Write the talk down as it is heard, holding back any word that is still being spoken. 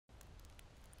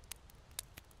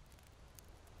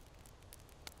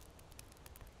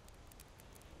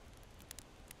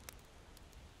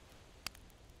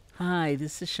Hi,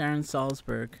 this is Sharon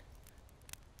Salzberg.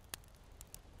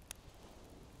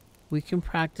 We can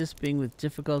practice being with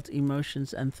difficult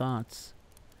emotions and thoughts,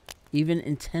 even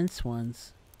intense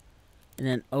ones, in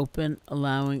an open,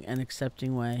 allowing, and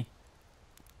accepting way.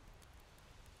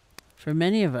 For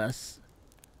many of us,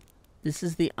 this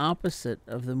is the opposite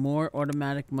of the more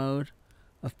automatic mode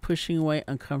of pushing away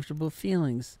uncomfortable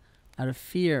feelings out of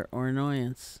fear or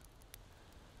annoyance,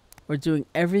 or doing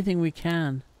everything we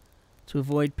can to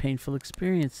avoid painful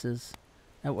experiences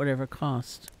at whatever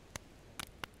cost.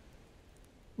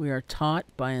 We are taught,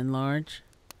 by and large,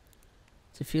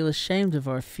 to feel ashamed of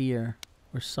our fear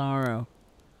or sorrow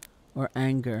or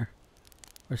anger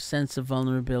or sense of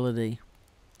vulnerability.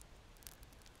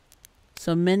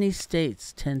 So many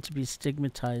states tend to be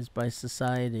stigmatized by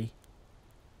society.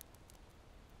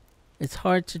 It's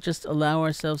hard to just allow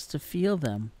ourselves to feel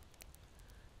them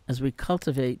as we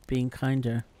cultivate being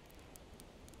kinder.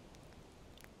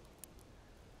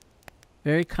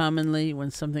 Very commonly,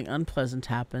 when something unpleasant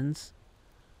happens,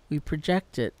 we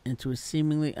project it into a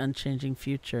seemingly unchanging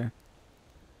future.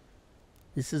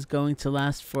 This is going to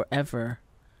last forever.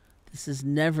 This is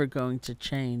never going to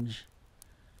change.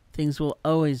 Things will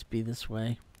always be this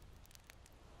way.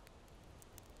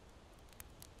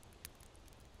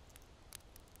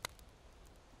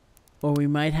 Or we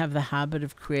might have the habit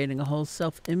of creating a whole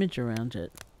self-image around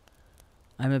it.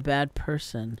 I'm a bad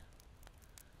person.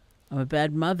 I'm a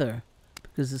bad mother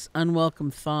because this unwelcome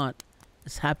thought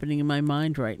is happening in my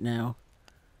mind right now.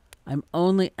 I'm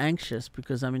only anxious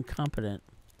because I'm incompetent.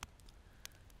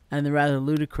 And the rather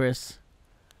ludicrous,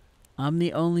 I'm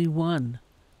the only one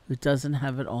who doesn't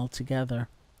have it all together.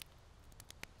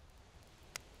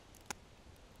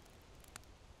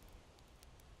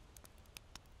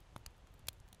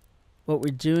 What we're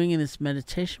doing in this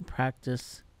meditation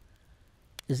practice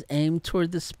is aimed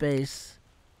toward the space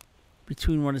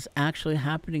between what is actually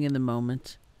happening in the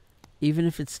moment, even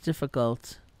if it's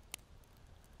difficult,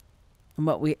 and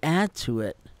what we add to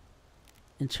it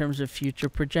in terms of future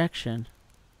projection,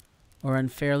 or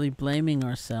unfairly blaming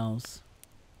ourselves,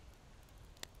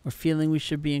 or feeling we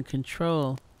should be in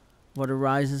control of what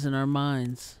arises in our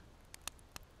minds,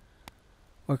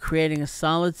 or creating a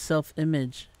solid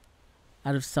self-image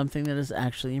out of something that is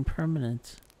actually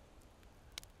impermanent.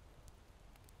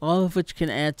 All of which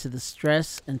can add to the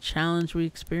stress and challenge we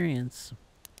experience.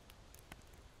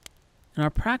 In our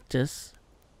practice,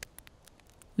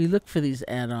 we look for these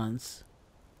add-ons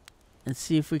and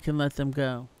see if we can let them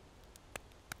go.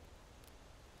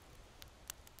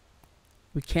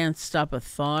 We can't stop a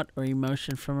thought or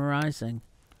emotion from arising.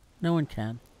 No one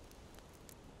can.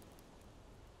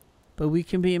 But we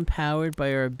can be empowered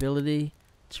by our ability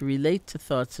to relate to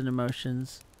thoughts and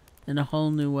emotions in a whole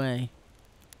new way,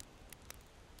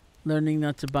 learning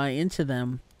not to buy into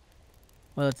them,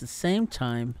 while at the same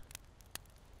time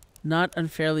not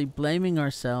unfairly blaming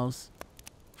ourselves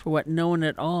for what no one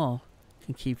at all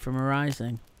can keep from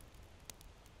arising.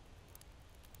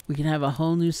 We can have a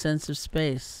whole new sense of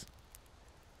space,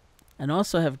 and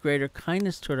also have greater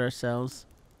kindness toward ourselves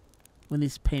when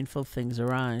these painful things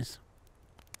arise.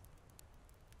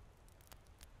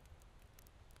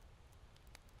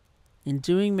 In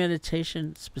doing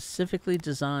meditation specifically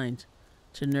designed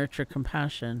to nurture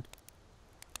compassion,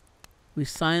 we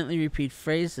silently repeat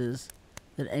phrases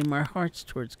that aim our hearts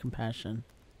towards compassion.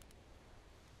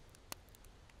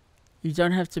 You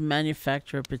don't have to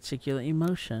manufacture a particular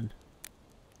emotion.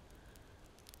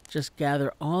 Just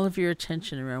gather all of your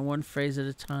attention around one phrase at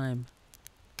a time.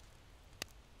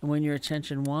 And when your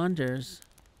attention wanders,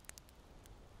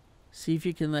 see if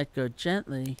you can let go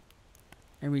gently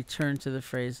and return to the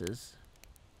phrases.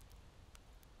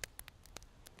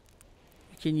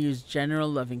 You can use general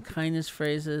loving kindness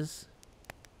phrases,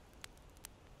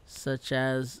 such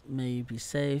as, may you be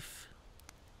safe,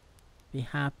 be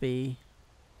happy,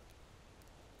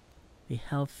 be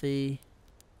healthy,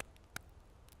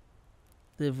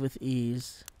 live with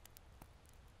ease.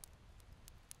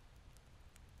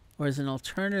 Or as an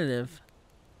alternative,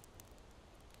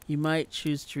 you might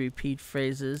choose to repeat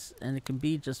phrases, and it can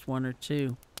be just one or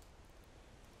two,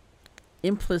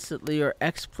 implicitly or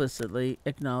explicitly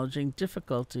acknowledging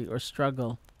difficulty or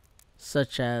struggle,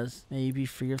 such as, may you be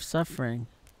free of suffering,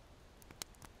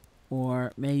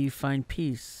 or may you find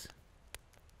peace,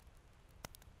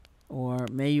 or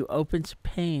may you open to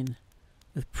pain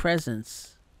with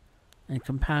presence and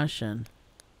compassion,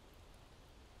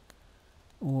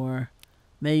 or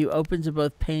may you open to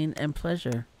both pain and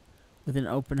pleasure with an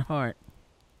open heart.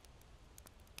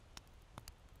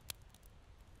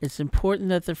 It's important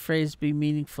that the phrase be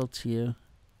meaningful to you.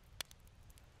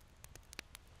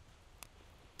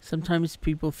 Sometimes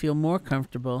people feel more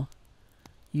comfortable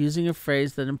using a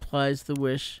phrase that implies the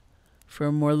wish for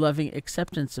a more loving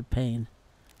acceptance of pain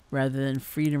rather than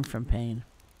freedom from pain.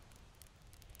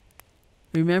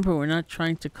 Remember, we're not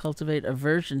trying to cultivate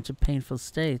aversion to painful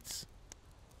states,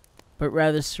 but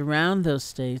rather surround those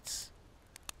states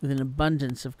with an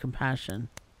abundance of compassion.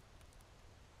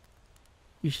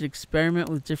 You should experiment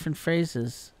with different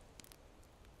phrases,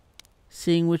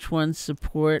 seeing which ones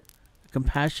support a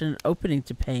compassionate opening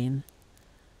to pain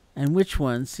and which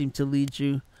ones seem to lead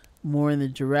you more in the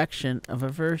direction of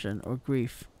aversion or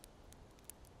grief.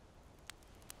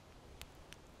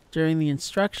 During the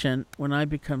instruction, when I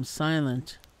become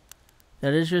silent,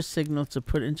 that is your signal to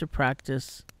put into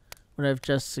practice what I've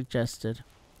just suggested.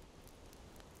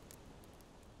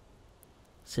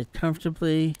 Sit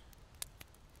comfortably,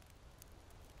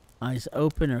 eyes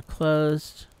open or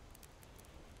closed,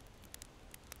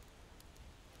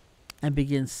 and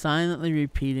begin silently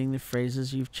repeating the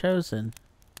phrases you've chosen.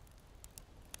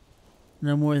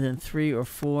 No more than 3 or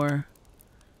 4,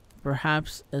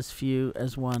 perhaps as few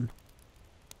as 1.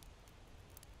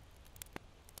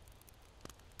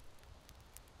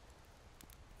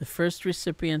 The first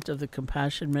recipient of the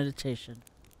compassion meditation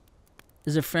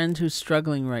is a friend who's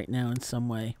struggling right now in some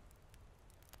way.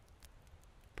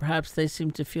 Perhaps they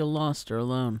seem to feel lost or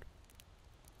alone.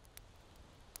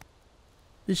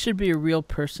 This should be a real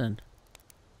person,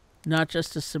 not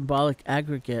just a symbolic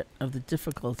aggregate of the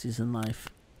difficulties in life.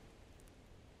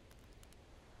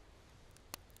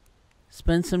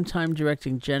 Spend some time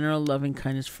directing general loving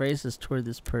kindness phrases toward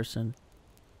this person,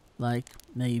 like,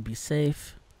 may you be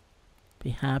safe, be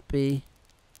happy,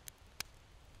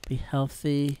 be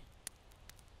healthy,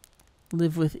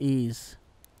 live with ease,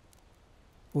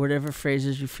 or whatever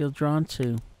phrases you feel drawn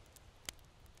to.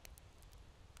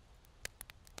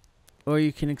 Or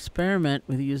you can experiment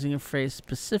with using a phrase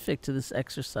specific to this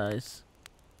exercise,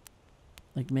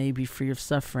 like may you be free of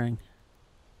suffering,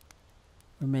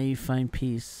 or may you find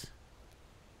peace.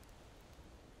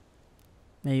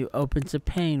 May you open to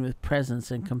pain with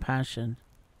presence and compassion.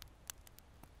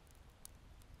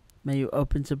 May you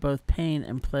open to both pain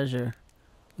and pleasure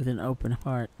with an open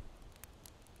heart.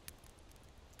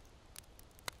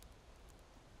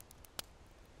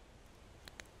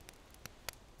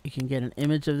 You can get an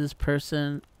image of this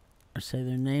person or say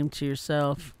their name to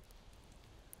yourself.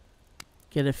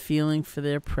 Get a feeling for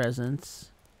their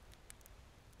presence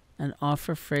and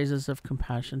offer phrases of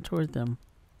compassion toward them.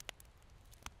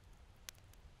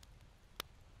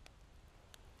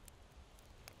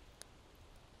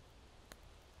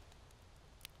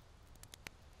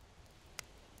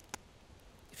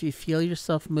 If you feel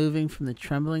yourself moving from the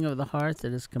trembling of the heart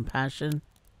that is compassion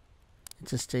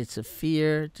into states of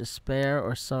fear, despair,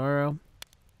 or sorrow,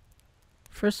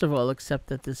 first of all, accept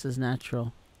that this is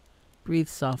natural. Breathe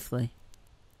softly.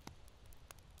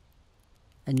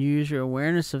 And use your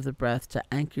awareness of the breath to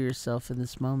anchor yourself in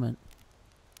this moment.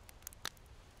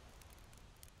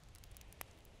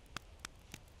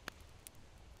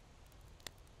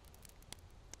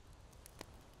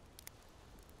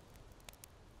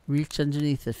 Reach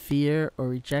underneath the fear or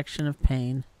rejection of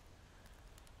pain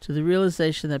to the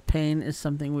realization that pain is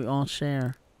something we all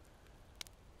share.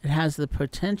 It has the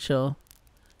potential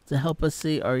to help us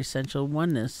see our essential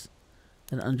oneness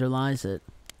that underlies it.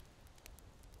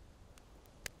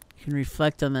 You can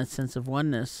reflect on that sense of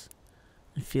oneness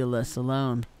and feel less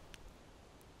alone.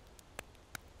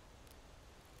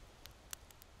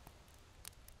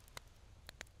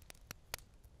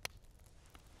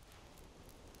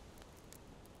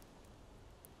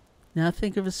 Now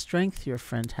think of a strength your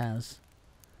friend has.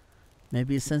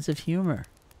 Maybe a sense of humor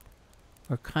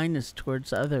or kindness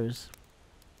towards others.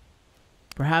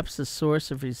 Perhaps a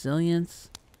source of resilience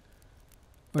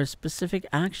or a specific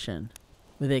action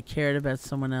where they cared about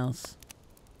someone else.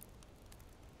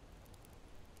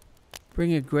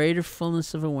 Bring a greater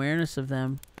fullness of awareness of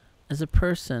them as a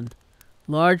person,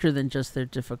 larger than just their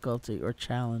difficulty or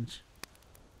challenge.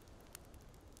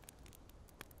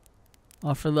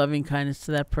 Offer loving kindness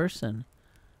to that person,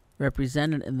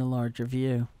 represented in the larger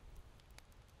view.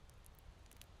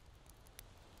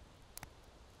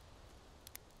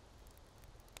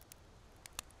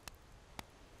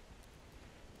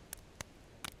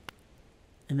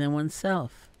 And then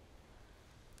oneself.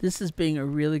 This is being a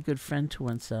really good friend to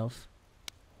oneself.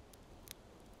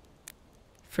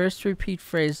 First, repeat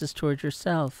phrases toward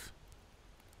yourself,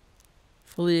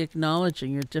 fully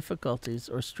acknowledging your difficulties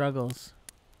or struggles.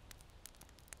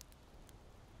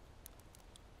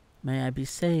 May I be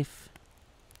safe,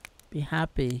 be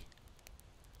happy,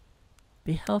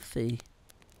 be healthy,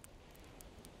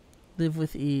 live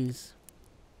with ease.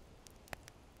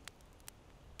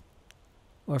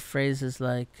 Or phrases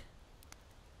like,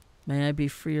 may I be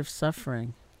free of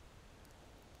suffering,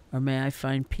 or may I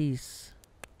find peace.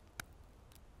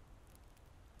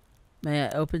 May I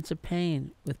open to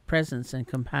pain with presence and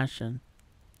compassion.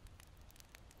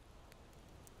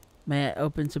 May I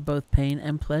open to both pain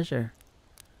and pleasure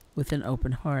with an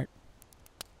open heart.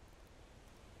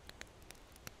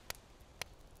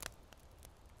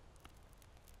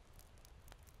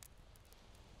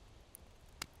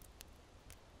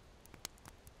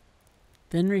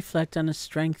 Then reflect on a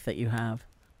strength that you have.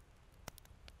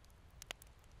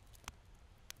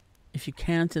 If you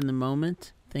can't in the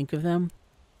moment think of them,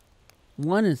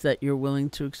 one is that you're willing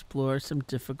to explore some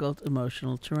difficult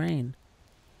emotional terrain.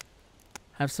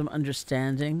 Have some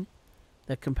understanding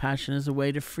that compassion is a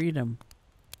way to freedom.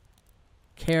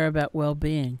 Care about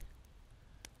well-being.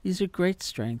 These are great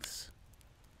strengths.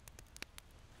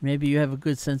 Maybe you have a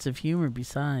good sense of humor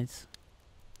besides.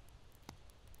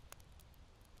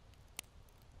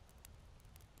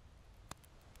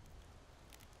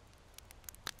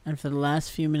 And for the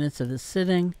last few minutes of the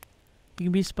sitting, you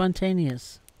can be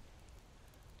spontaneous.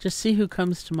 Just see who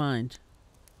comes to mind.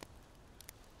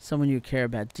 Someone you care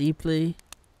about deeply,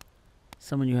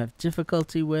 someone you have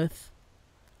difficulty with,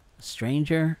 a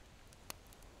stranger,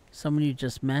 someone you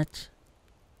just met.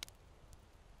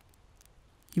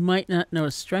 You might not know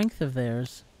a strength of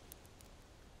theirs,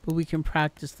 but we can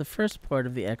practice the first part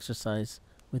of the exercise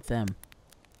with them.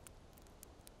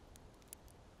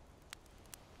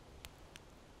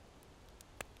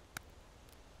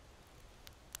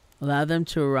 Allow them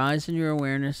to arise in your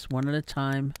awareness one at a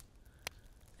time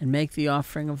and make the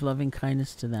offering of loving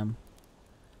kindness to them.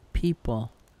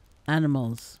 People,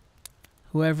 animals,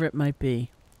 whoever it might be.